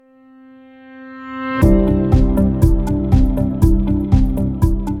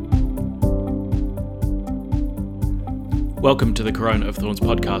Welcome to the Corona of Thorns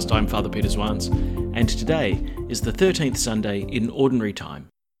podcast. I'm Father Peter Zwans, and today is the 13th Sunday in Ordinary Time.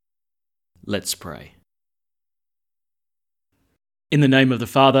 Let's pray. In the name of the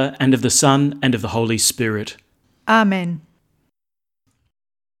Father, and of the Son, and of the Holy Spirit. Amen.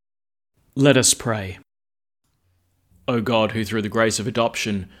 Let us pray. O God, who through the grace of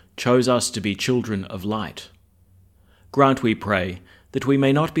adoption chose us to be children of light, grant, we pray, that we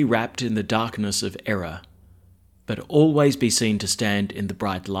may not be wrapped in the darkness of error, but always be seen to stand in the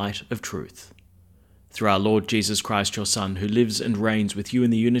bright light of truth. Through our Lord Jesus Christ, your Son, who lives and reigns with you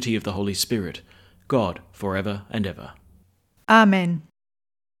in the unity of the Holy Spirit, God, forever and ever. Amen.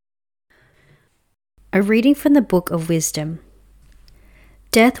 A reading from the Book of Wisdom.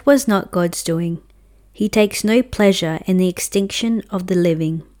 Death was not God's doing. He takes no pleasure in the extinction of the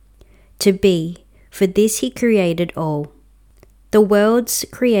living. To be, for this he created all. The world's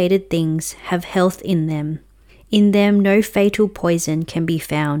created things have health in them. In them no fatal poison can be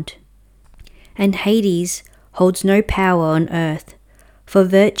found. And Hades holds no power on earth, for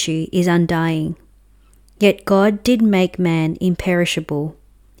virtue is undying. Yet God did make man imperishable.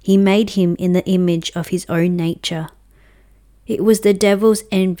 He made him in the image of his own nature. It was the devil's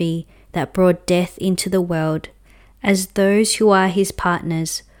envy that brought death into the world, as those who are his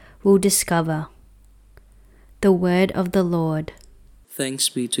partners will discover. The word of the Lord. Thanks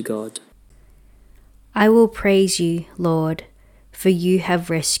be to God. I will praise you, Lord, for you have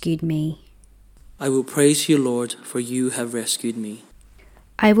rescued me. I will praise you, Lord, for you have rescued me.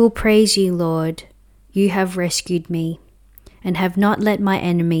 I will praise you, Lord, you have rescued me, and have not let my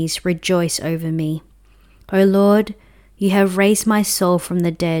enemies rejoice over me. O Lord, you have raised my soul from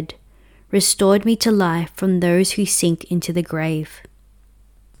the dead, restored me to life from those who sink into the grave.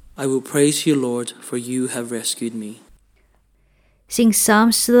 I will praise you, Lord, for you have rescued me. Sing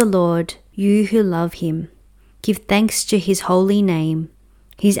psalms to the Lord, you who love him. Give thanks to his holy name.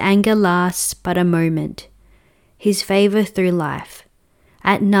 His anger lasts but a moment, his favor through life.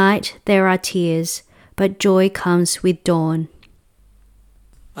 At night there are tears, but joy comes with dawn.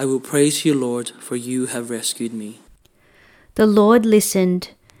 I will praise you, Lord, for you have rescued me. The Lord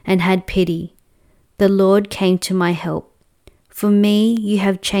listened and had pity. The Lord came to my help. For me you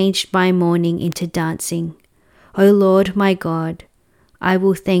have changed my mourning into dancing. O Lord my God, I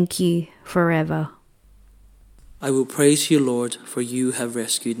will thank you forever. I will praise you, Lord, for you have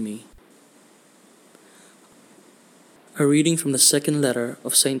rescued me. A reading from the second letter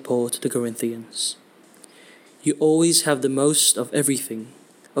of St. Paul to the Corinthians. You always have the most of everything,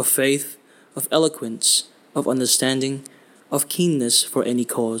 of faith, of eloquence, of understanding, of keenness for any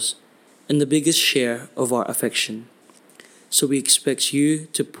cause, and the biggest share of our affection. So we expect you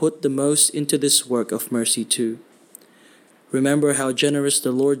to put the most into this work of mercy too. Remember how generous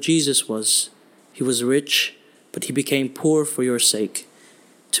the Lord Jesus was. He was rich, but he became poor for your sake,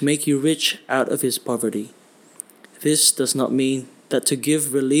 to make you rich out of his poverty. This does not mean that to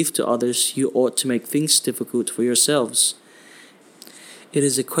give relief to others you ought to make things difficult for yourselves. It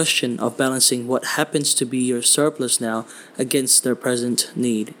is a question of balancing what happens to be your surplus now against their present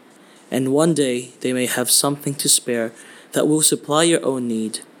need. And one day they may have something to spare that will supply your own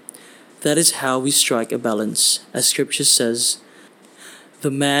need. That is how we strike a balance, as Scripture says, the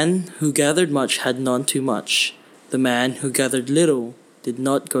man who gathered much had none too much. The man who gathered little did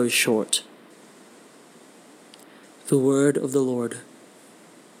not go short. The word of the Lord.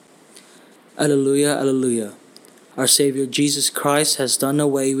 Alleluia, alleluia. Our Savior Jesus Christ has done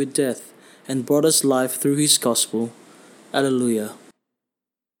away with death and brought us life through his gospel. Alleluia.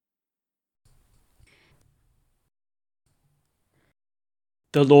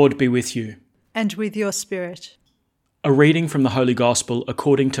 The Lord be with you. And with your spirit. A reading from the Holy Gospel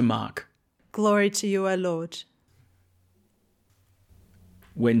according to Mark. Glory to you, O Lord.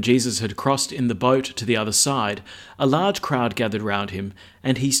 When Jesus had crossed in the boat to the other side, a large crowd gathered round him,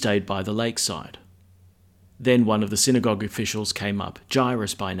 and he stayed by the lakeside. Then one of the synagogue officials came up,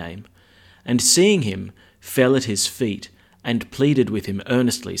 Jairus by name, and seeing him, fell at his feet and pleaded with him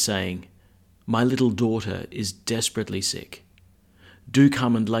earnestly, saying, "My little daughter is desperately sick. Do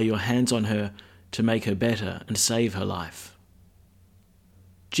come and lay your hands on her to make her better and save her life."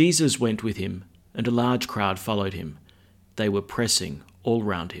 Jesus went with him, and a large crowd followed him. They were pressing all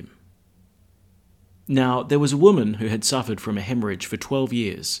round him. Now there was a woman who had suffered from a hemorrhage for 12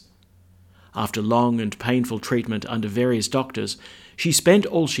 years. After long and painful treatment under various doctors, she spent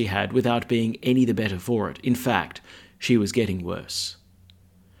all she had without being any the better for it. In fact, she was getting worse.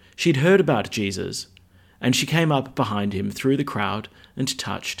 She'd heard about Jesus, and she came up behind him through the crowd and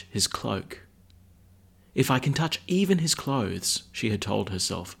touched his cloak. "If I can touch even his clothes," she had told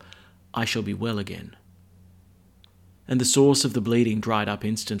herself, "I shall be well again." and the source of the bleeding dried up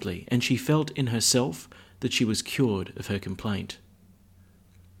instantly, and she felt in herself that she was cured of her complaint.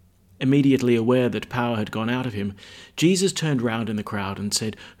 Immediately aware that power had gone out of him, Jesus turned round in the crowd and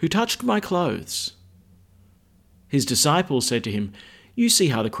said, "Who touched my clothes?" His disciples said to him, "You see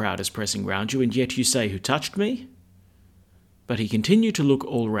how the crowd is pressing round you, and yet you say, 'Who touched me?'" But he continued to look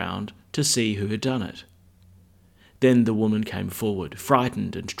all round to see who had done it. Then the woman came forward,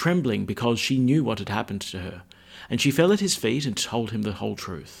 frightened and trembling because she knew what had happened to her, and she fell at his feet and told him the whole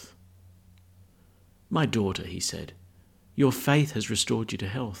truth. "My daughter," he said, "your faith has restored you to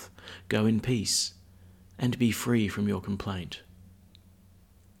health. Go in peace and be free from your complaint."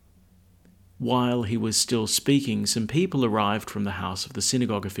 While he was still speaking, some people arrived from the house of the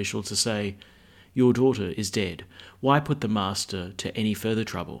synagogue official to say, "Your daughter is dead. Why put the master to any further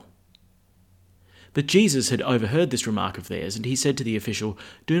trouble?" But Jesus had overheard this remark of theirs, and he said to the official,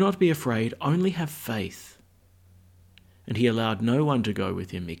 "Do not be afraid, only have faith." And he allowed no one to go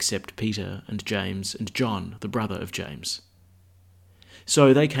with him except Peter and James and John, the brother of James.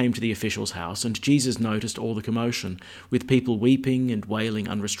 So they came to the official's house, and Jesus noticed all the commotion, with people weeping and wailing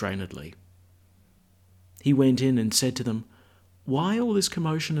unrestrainedly. He went in and said to them, "Why all this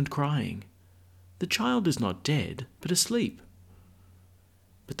commotion and crying? The child is not dead, but asleep."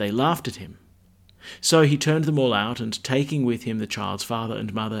 But they laughed at him. So he turned them all out, and taking with him the child's father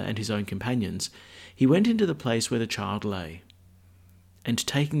and mother and his own companions, he went into the place where the child lay. And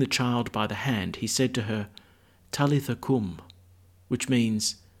taking the child by the hand, he said to her, "Talitha cum," which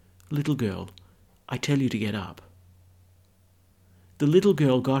means, "Little girl, I tell you to get up." The little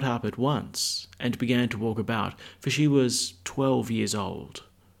girl got up at once and began to walk about, for she was 12 years old.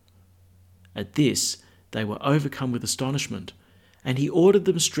 At this they were overcome with astonishment, and he ordered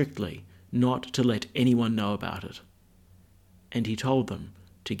them strictly not to let anyone know about it. And he told them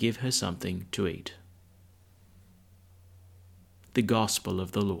to give her something to eat. The Gospel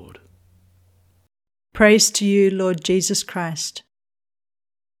of the Lord. Praise to you, Lord Jesus Christ.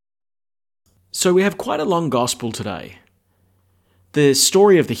 So we have quite a long Gospel today. The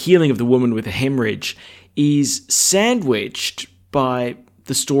story of the healing of the woman with the hemorrhage is sandwiched by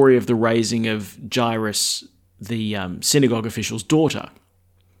the story of the raising of Jairus, the synagogue official's daughter.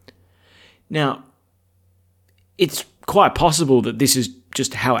 Now, it's quite possible that this is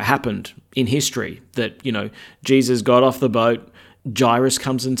just how it happened in history, that, Jesus got off the boat, Jairus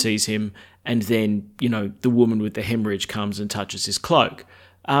comes and sees him, and then, the woman with the hemorrhage comes and touches his cloak.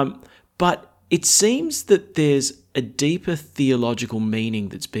 But it seems that there's a deeper theological meaning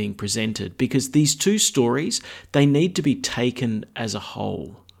that's being presented, because these two stories, they need to be taken as a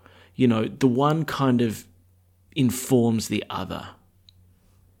whole. The one kind of informs the other.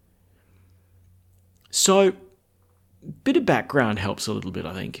 So, a bit of background helps a little bit,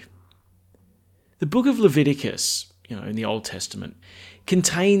 I think. The book of Leviticus, in the Old Testament,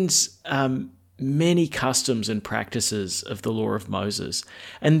 contains many customs and practices of the law of Moses,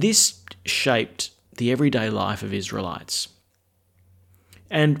 and this shaped the everyday life of Israelites.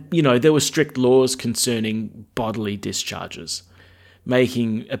 And, there were strict laws concerning bodily discharges,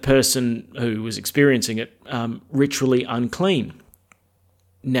 making a person who was experiencing it ritually unclean.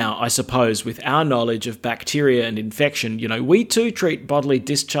 Now, I suppose with our knowledge of bacteria and infection, we too treat bodily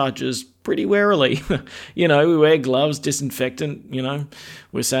discharges pretty warily. We wear gloves, disinfectant,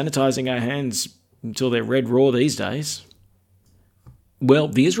 we're sanitizing our hands until they're red raw these days. Well,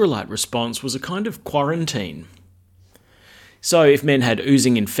 the Israelite response was a kind of quarantine. So if men had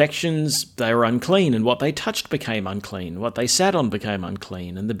oozing infections, they were unclean, and what they touched became unclean, what they sat on became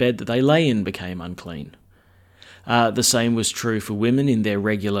unclean, and the bed that they lay in became unclean. The same was true for women in their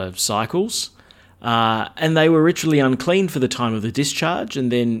regular cycles, and they were ritually unclean for the time of the discharge,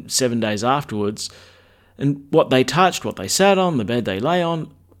 and then 7 days afterwards, and what they touched, what they sat on, the bed they lay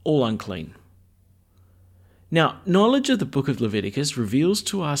on, all unclean. Now, knowledge of the book of Leviticus reveals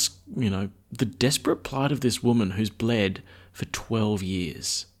to us, the desperate plight of this woman who's bled for 12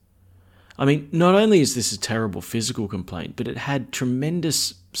 years. I mean, not only is this a terrible physical complaint, but it had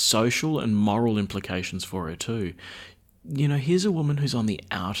tremendous social and moral implications for her too. Here's a woman who's on the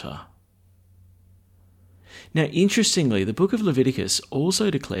outer. Now, interestingly, the book of Leviticus also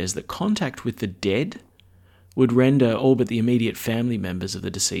declares that contact with the dead would render all but the immediate family members of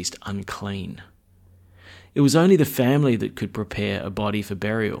the deceased unclean. It was only the family that could prepare a body for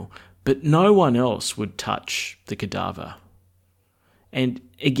burial, but no one else would touch the cadaver. And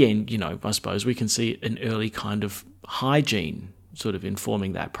again, I suppose we can see an early kind of hygiene sort of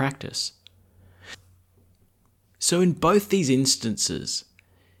informing that practice. So in both these instances,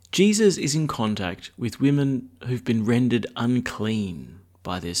 Jesus is in contact with women who've been rendered unclean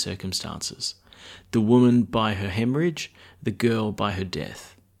by their circumstances. the woman by her hemorrhage, the girl by her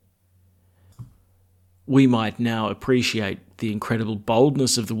death. We might now appreciate the incredible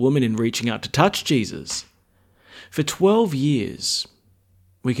boldness of the woman in reaching out to touch Jesus. For 12 years,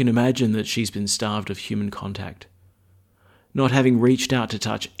 we can imagine that she's been starved of human contact, not having reached out to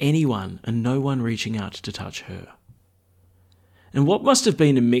touch anyone and no one reaching out to touch her. And what must have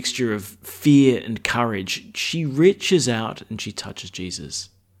been a mixture of fear and courage, she reaches out and she touches Jesus.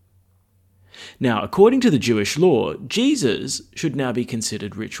 Now, according to the Jewish law, Jesus should now be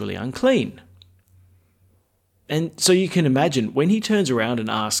considered ritually unclean. And so you can imagine, when he turns around and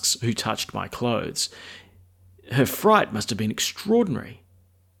asks, "Who touched my clothes?" her fright must have been extraordinary.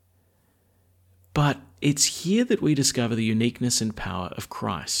 But it's here that we discover the uniqueness and power of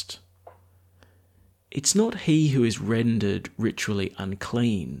Christ. It's not he who is rendered ritually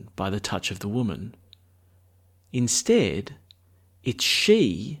unclean by the touch of the woman. Instead, it's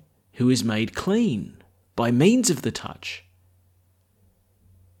she who is made clean by means of the touch.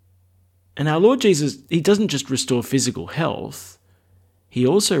 And our Lord Jesus, he doesn't just restore physical health, he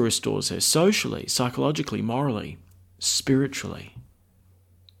also restores her socially, psychologically, morally, spiritually.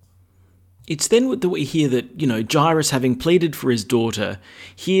 It's then that we hear that, Jairus, having pleaded for his daughter,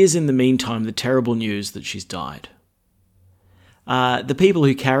 hears in the meantime the terrible news that she's died. The people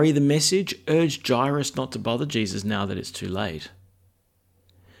who carry the message urge Jairus not to bother Jesus now that it's too late.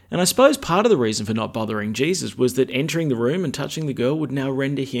 And I suppose part of the reason for not bothering Jesus was that entering the room and touching the girl would now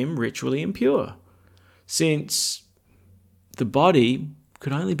render him ritually impure, since the body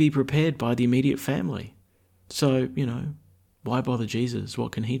could only be prepared by the immediate family. So, why bother Jesus?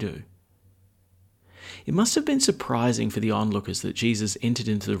 What can he do? It must have been surprising for the onlookers that Jesus entered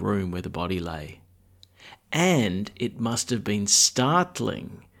into the room where the body lay. And it must have been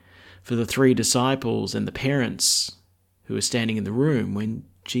startling for the 3 disciples and the parents who were standing in the room when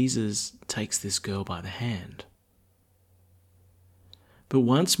Jesus takes this girl by the hand. But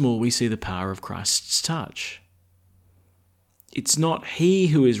once more we see the power of Christ's touch. It's not he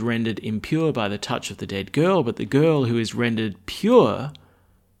who is rendered impure by the touch of the dead girl, but the girl who is rendered pure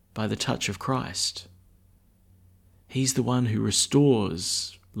by the touch of Christ. He's the one who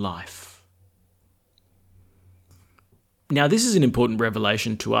restores life. Now, this is an important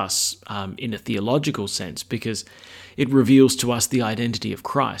revelation to us in a theological sense, because it reveals to us the identity of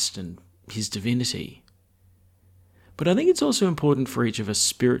Christ and his divinity. But I think it's also important for each of us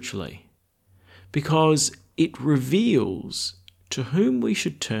spiritually, because it reveals to whom we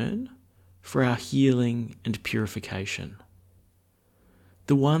should turn for our healing and purification.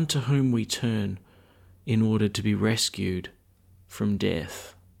 The one to whom we turn in order to be rescued from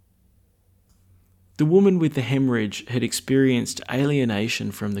death. The woman with the hemorrhage had experienced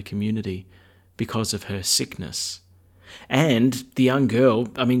alienation from the community because of her sickness. And the young girl,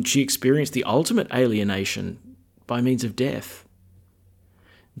 she experienced the ultimate alienation by means of death.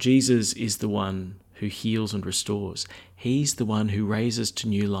 Jesus is the one who heals and restores. He's the one who raises to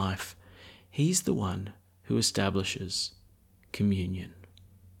new life. He's the one who establishes communion.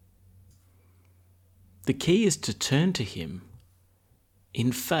 The key is to turn to him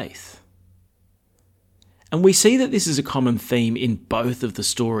in faith. And we see that this is a common theme in both of the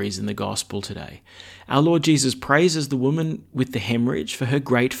stories in the gospel today. Our Lord Jesus praises the woman with the hemorrhage for her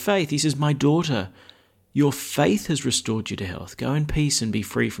great faith. He says, "My daughter, your faith has restored you to health. Go in peace and be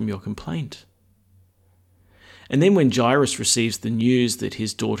free from your complaint." And then when Jairus receives the news that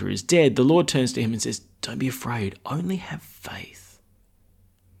his daughter is dead, the Lord turns to him and says, "Don't be afraid, only have faith."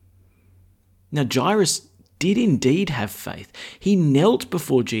 Now, Jairus did indeed have faith. He knelt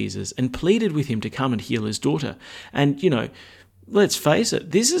before Jesus and pleaded with him to come and heal his daughter. And, let's face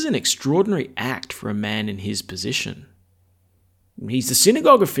it, this is an extraordinary act for a man in his position. He's the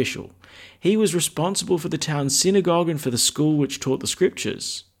synagogue official. He was responsible for the town's synagogue and for the school which taught the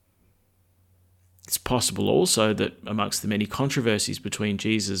scriptures. It's possible also that amongst the many controversies between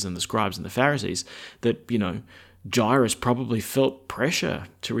Jesus and the scribes and the Pharisees, that, Jairus probably felt pressure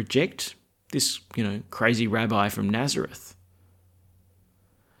to reject this, crazy rabbi from Nazareth.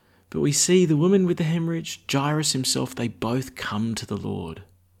 But we see the woman with the hemorrhage, Jairus himself, they both come to the Lord.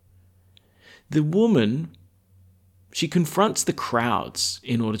 The woman, she confronts the crowds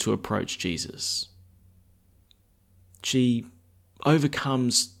in order to approach Jesus. She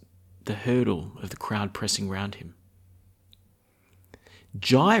overcomes the hurdle of the crowd pressing around him.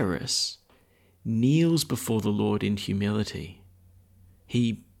 Jairus kneels before the Lord in humility.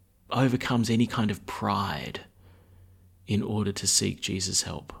 He overcomes any kind of pride in order to seek Jesus'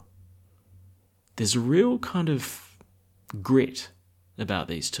 help. There's a real kind of grit about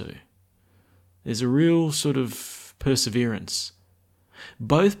these two. There's a real sort of perseverance.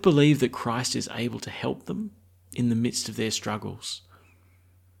 Both believe that Christ is able to help them in the midst of their struggles,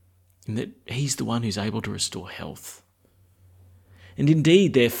 and that he's the one who's able to restore health. And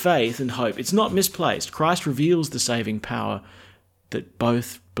indeed, their faith and hope, it's not misplaced. Christ reveals the saving power that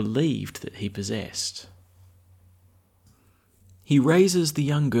both believed that he possessed. He raises the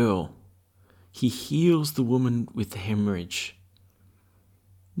young girl. He heals the woman with the hemorrhage.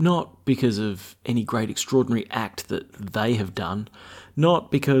 Not because of any great extraordinary act that they have done,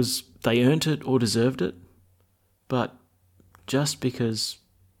 not because they earned it or deserved it, but just because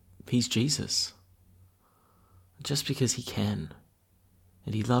he's Jesus. Just because he can,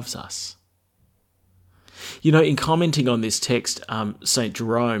 and he loves us. You know, in commenting on this text, St.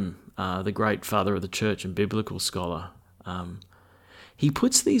 Jerome, the great father of the church and biblical scholar, he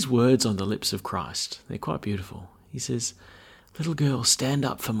puts these words on the lips of Christ. They're quite beautiful. He says, "Little girl, stand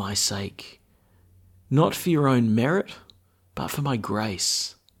up for my sake, not for your own merit, but for my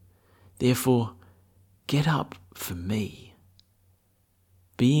grace. Therefore, get up for me.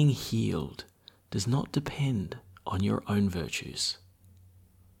 Being healed does not depend on your own virtues."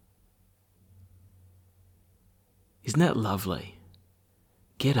 Isn't that lovely?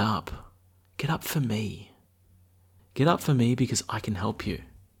 Get up. Get up for me. Get up for me because I can help you.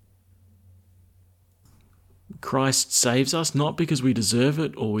 Christ saves us not because we deserve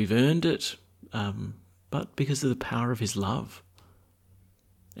it or we've earned it, but because of the power of his love.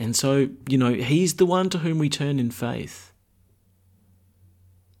 And so, you know, he's the one to whom we turn in faith.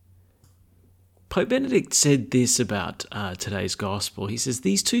 Pope Benedict said this about today's gospel. He says,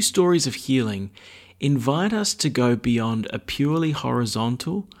 "These two stories of healing invite us to go beyond a purely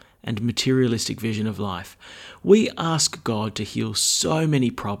horizontal and materialistic vision of life. We ask God to heal so many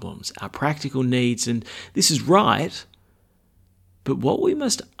problems, our practical needs, and this is right. But what we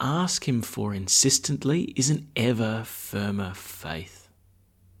must ask him for insistently is an ever firmer faith,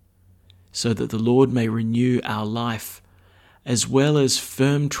 so that the Lord may renew our life, as well as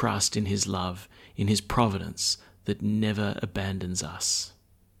firm trust in his love, in his providence that never abandons us."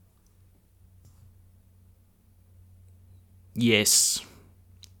 Yes,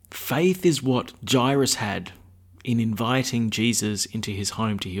 faith is what Jairus had in inviting Jesus into his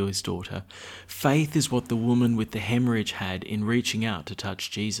home to heal his daughter. Faith is what the woman with the hemorrhage had in reaching out to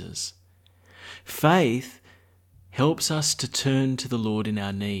touch Jesus. Faith helps us to turn to the Lord in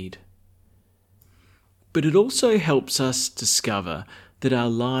our need. But it also helps us discover that our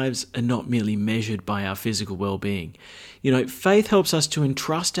lives are not merely measured by our physical well-being. You know, faith helps us to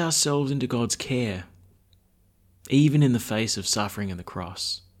entrust ourselves into God's care, even in the face of suffering and the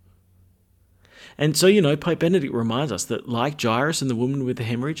cross. And so, you know, Pope Benedict reminds us that like Jairus and the woman with the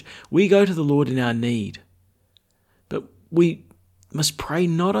hemorrhage, we go to the Lord in our need. But we must pray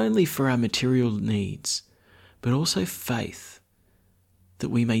not only for our material needs, but also faith, that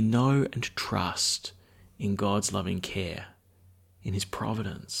we may know and trust in God's loving care, in his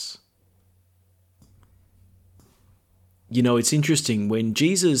providence. You know, it's interesting when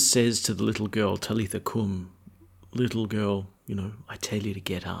Jesus says to the little girl, Talitha cum, little girl, you know, I tell you to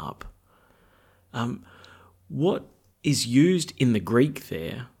get up. What is used in the Greek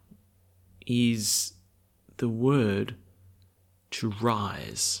there is the word to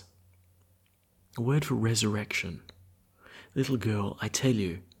rise, a word for resurrection. Little girl, I tell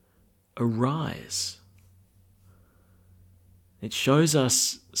you, arise. It shows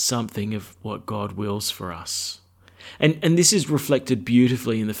us something of what God wills for us. And this is reflected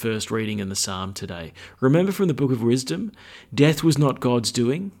beautifully in the first reading in the psalm today. Remember from the Book of Wisdom, death was not God's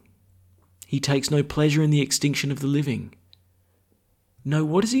doing. He takes no pleasure in the extinction of the living. No,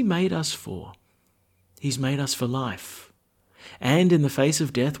 what has he made us for? He's made us for life. And in the face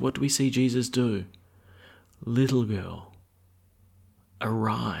of death, what do we see Jesus do? Little girl,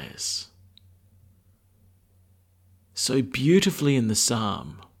 arise. So beautifully in the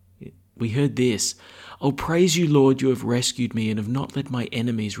psalm, we heard this, "Oh, praise you, Lord, you have rescued me and have not let my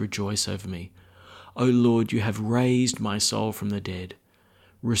enemies rejoice over me. O Lord, you have raised my soul from the dead,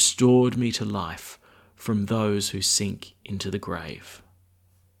 restored me to life from those who sink into the grave."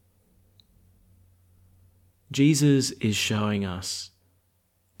 Jesus is showing us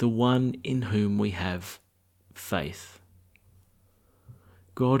the one in whom we have faith.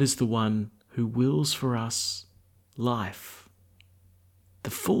 God is the one who wills for us life,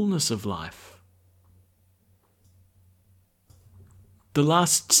 the fullness of life. The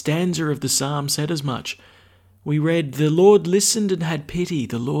last stanza of the psalm said as much. We read, "The Lord listened and had pity,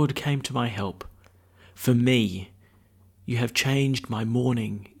 the Lord came to my help. For me, you have changed my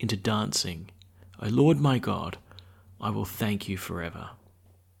mourning into dancing. O Lord my God, I will thank you forever."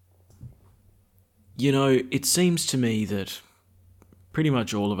 You know, it seems to me that pretty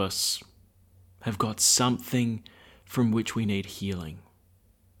much all of us have got something from which we need healing.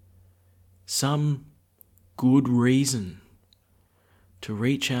 Some good reason to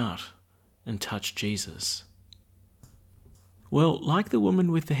reach out and touch Jesus. Well, like the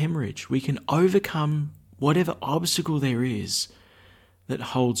woman with the hemorrhage, we can overcome whatever obstacle there is that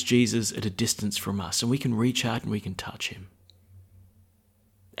holds Jesus at a distance from us, and we can reach out and we can touch him.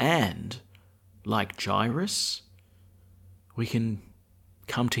 And, like Jairus, we can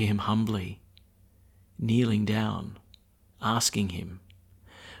come to him humbly, kneeling down, asking him.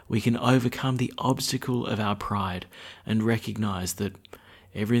 We can overcome the obstacle of our pride and recognize that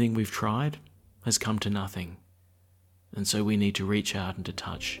everything we've tried has come to nothing. And so we need to reach out and to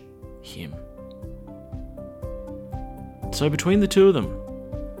touch him. So between the two of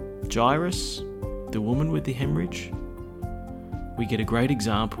them, Jairus, the woman with the hemorrhage, we get a great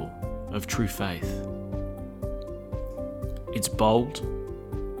example of true faith. It's bold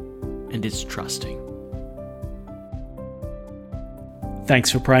and it's trusting.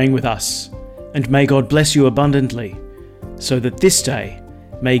 Thanks for praying with us, and may God bless you abundantly, so that this day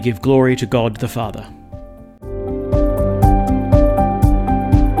may give glory to God the Father.